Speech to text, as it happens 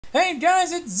Hey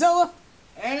guys, it's Zilla.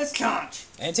 And it's Conch.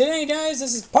 And today, guys,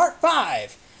 this is part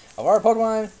 5 of our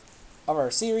Pokemon, of our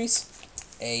series,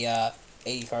 a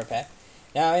 80 card pack.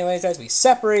 Now, anyways, guys, we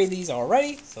separated these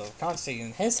already, so Conch's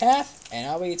taking his half, and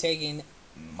I'll be taking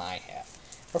my half.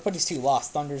 We'll put these two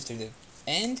Lost Thunders to the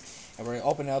end, and we're going to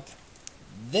open up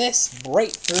this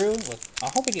breakthrough with, I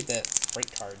hope we get the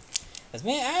break card. Because,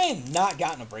 man, I have not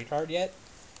gotten a break card yet.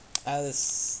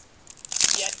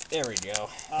 There we go.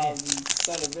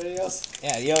 Set of videos.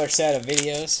 Yeah, the other set of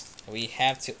videos we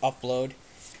have to upload.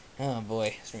 Oh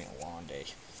boy, it's gonna be a long day.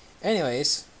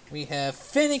 Anyways, we have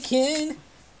Finnegan,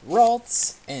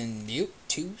 Ralts, and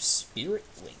Mewtwo Spirit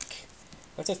Link.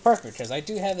 Which is perfect, because I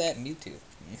do have that Mewtwo.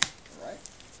 Right.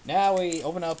 Now we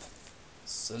open up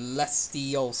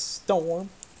Celestial Storm.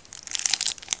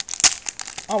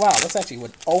 Oh wow, this actually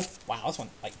would... Oh, wow, this one,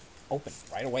 like, opened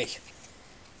right away.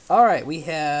 Alright, we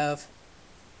have...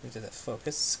 Look at that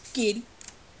focus. Skitty.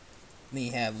 Then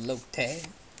you have Lotad.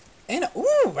 And,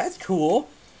 ooh, that's cool.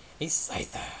 A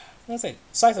Scyther. Let's say,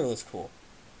 Scyther looks cool.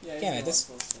 Yeah, Damn it, this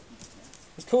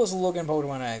as cool as looking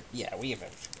Pokemon we have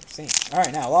ever seen.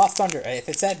 Alright, now, Lost Thunder. If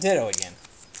it's that Ditto again.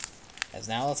 As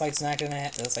now looks like it's not gonna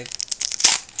have, looks like...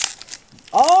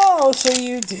 Oh, so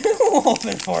you do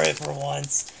open for it for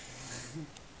once.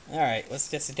 Alright, let's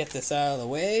just get this out of the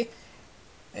way.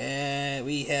 And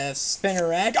we have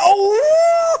Spinnerack. Oh!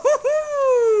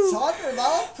 Talking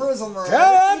about Prism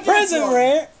Rare. Prism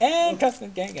Rare. And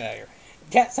Custom Gang, get out of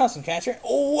here. Custom Catcher.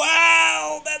 Oh,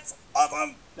 wow! That's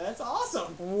awesome! That's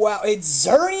awesome. Wow, it's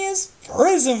Xerneas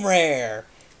Prism Rare.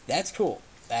 That's cool.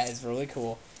 That is really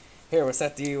cool. Here, we'll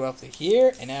set you up to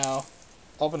here. And now,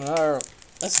 open another.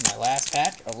 This is my last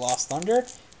pack of Lost Thunder.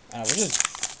 We're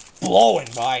just blowing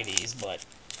by these, but.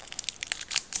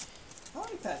 How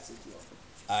many packs did you open?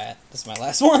 This is my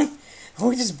last one.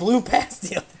 We just blew past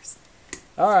the others.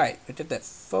 Alright, we did that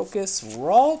Focus,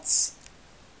 Ralts.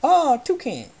 Oh,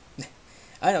 Toucan.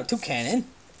 I know, Toucanon.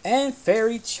 And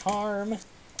Fairy Charm.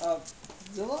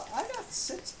 Zilla, I got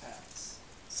 6 packs.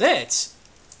 6?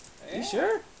 Yeah. You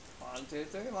sure? 1, 2,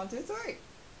 3, 1, 2, 3.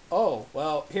 Oh,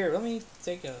 well, here, let me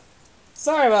take a...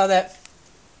 Sorry about that.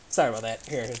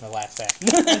 Here's my last pack.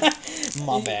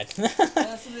 My bad.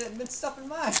 That's a bit mixed up in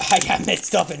mine. I got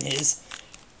mixed up in his.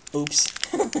 Oops.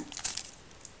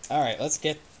 Alright, let's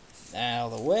get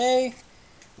out of the way.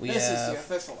 This is the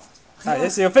official last pack. Alright,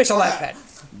 this is the official last pack.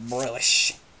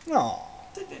 Brillish. Aww.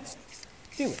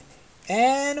 Do it.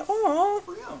 And, oh,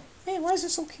 man, why is there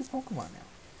so cute Pokemon now?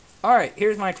 Alright,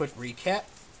 here's my quick recap.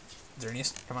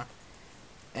 Xerneas, come on.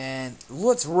 And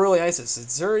what's really nice is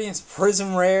it's Xerneas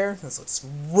Prism Rare. This looks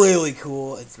really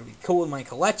cool. It's going to be cool in my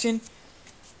collection.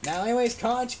 Now, anyways,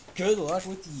 Conch, good luck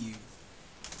with you.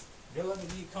 Good luck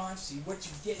with you, Conch. See what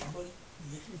you get, buddy.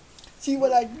 See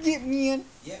what I get, man.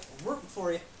 Yeah, we're rooting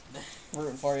for you.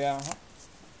 Rooting for you, huh?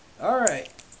 Alright,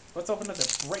 let's open up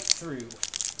the breakthrough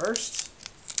first.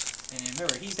 And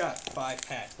remember, he's got 5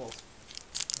 packs. Well,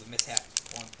 the mishap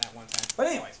that one time. But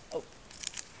anyways.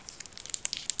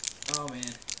 Oh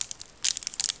man.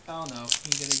 Oh no.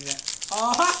 He did that.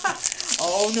 Oh,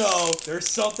 oh no. There's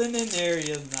something in there he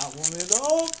does not want me to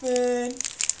open.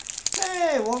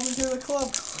 Hey, welcome to the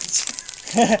club.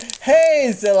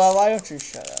 Hey, Zilla, why don't you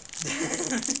shut up?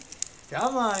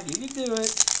 Come on, you can do it.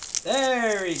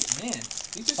 There we go. Man,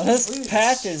 you just this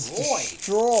pack is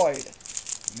destroyed.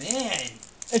 Man.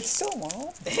 It's still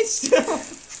one. It's still...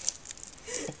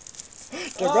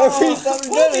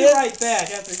 We'll be right back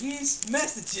after these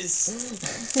messages.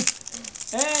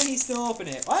 And he's still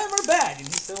opening it. Why am I back and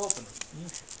he's still opening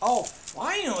it? Oh,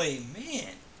 finally,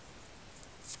 man.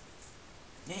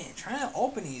 Man, trying to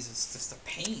open these is just a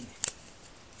pain.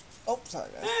 Oh, sorry,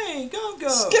 guys. Hey, go.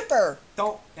 Skipper.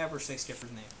 Don't ever say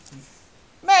Skipper's name.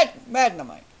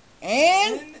 Magnemite.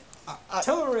 And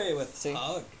Artillery with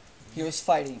Hug. He was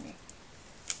fighting me.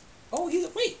 Oh, he's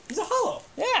a hollow.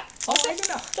 Yeah. Oh, I didn't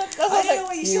know. I didn't know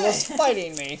what he was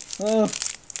fighting me.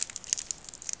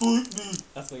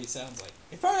 That's what he sounds like.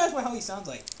 It's probably that's how he sounds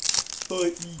like.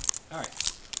 Fight me. Alright.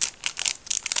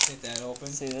 Get that open.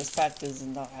 See, this pack does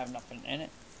not have nothing in it.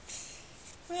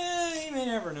 Well, you may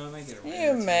never know. It might get a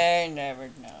You may never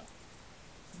know.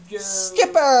 Go.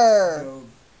 Skipper! Go.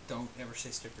 Don't ever say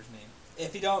Skipper's name.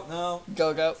 If you don't know. Go.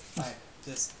 Alright,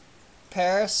 just...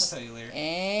 Paris. I'll tell you later.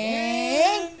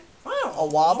 And... Wow, a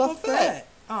Wobbuffet.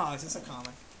 Oh, is this a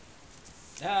comic?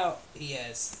 Now, he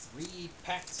has 3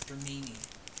 packs remaining.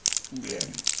 Yeah.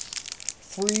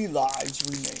 3 lives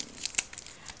remaining.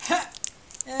 Ha!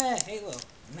 Halo.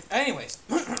 Anyways.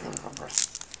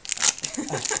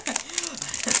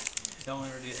 Don't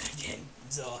ever do that again.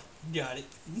 Zilla. Got it.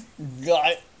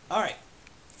 Got it. Alright.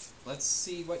 Let's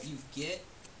see what you get.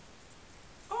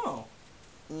 Oh.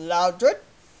 Loudred.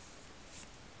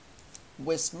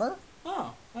 Whismer.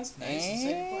 Oh, that's nice.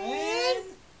 And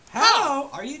how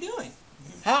are you doing?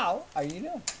 How are you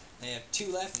doing? They have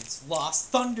 2 left. It's Lost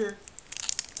Thunder.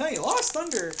 I tell you, Lost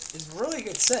Thunder is a really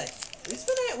good set.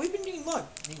 We've been getting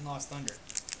luck getting Lost Thunder.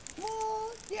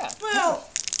 Well, yeah. Well,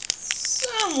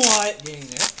 somewhat getting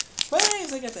there. But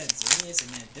anyways, I got that Xerneas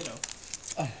and that Ditto.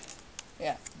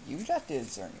 Yeah, you got the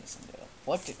Xerneas and Ditto.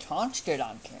 What did Conch get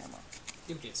on camera?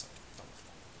 You get some.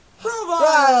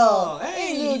 Bro!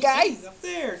 Hey, Hey, little guy! He's up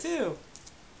there, too.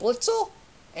 Blitzel.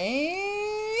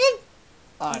 And...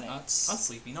 Onyx. I'm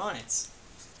sleeping on it.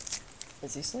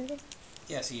 Is he sleeping?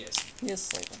 Yes, he is. He is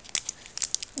sleeping.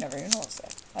 Never even noticed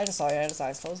that. I just saw he had his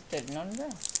eyes closed, digging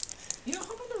underground. You know, how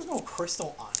come there's no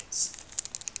crystal onyx?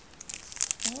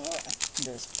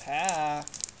 There's Pack.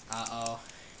 Uh-oh.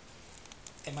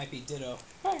 It might be Ditto.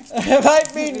 It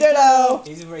might be Ditto!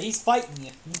 He's fighting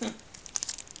you.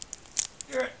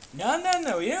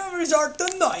 No. You don't resort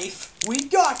to knife. We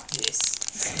got this.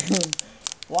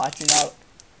 Watching out.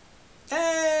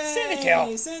 Hey!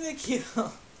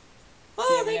 Cinekill.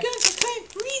 Oh, they got some kind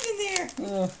of breathe in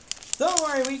there. Don't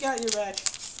worry, we got your back.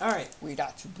 Alright. We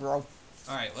got you, bro.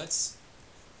 Alright, let's...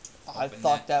 I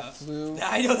thought that flew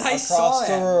I know, I saw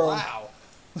that. Wow.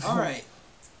 Alright.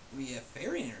 We have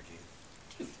Fairy Energy.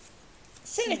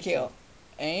 Cinekill.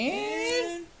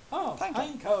 And... Oh,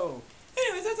 Pineco.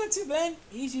 Anyways, that's not too bad.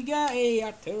 Easy got a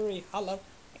artillery hollow.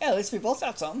 Yeah, at least we both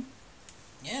got some.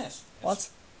 Yes.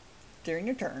 Once during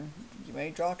your turn, you may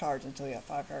draw cards until you have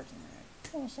 5 cards in your hand.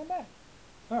 Oh, it's not bad.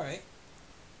 Alright.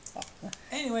 Oh.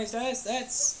 Anyways, guys,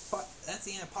 that's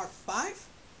the end of part 5.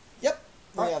 Yep.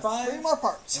 Part we have 5. 3 more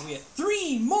parts. And we have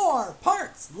 3 more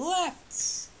parts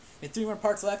left. We have 3 more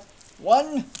parts left.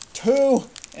 1, 2,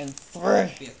 and 3.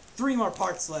 We have 3 more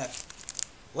parts left.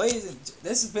 Ladies and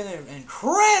this has been an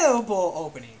incredible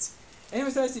openings.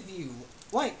 Anyways, guys, if you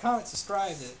like, comment,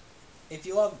 subscribe, if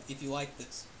you like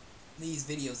these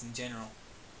videos in general,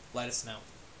 let us know.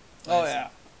 Oh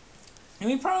yeah. And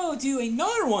we probably will do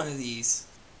another one of these,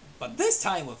 but this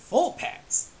time with full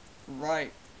packs.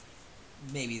 Right.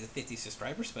 Maybe the 50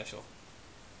 subscriber special.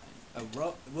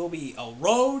 Will be a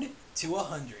road to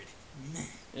 100.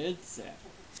 It's sad.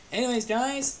 Anyways,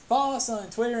 guys, follow us on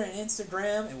Twitter and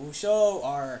Instagram, and we'll show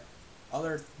our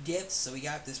other gifts so we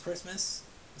got this Christmas,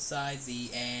 besides the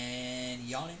and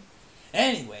yawning.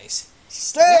 Anyways,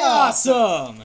 Stay awesome!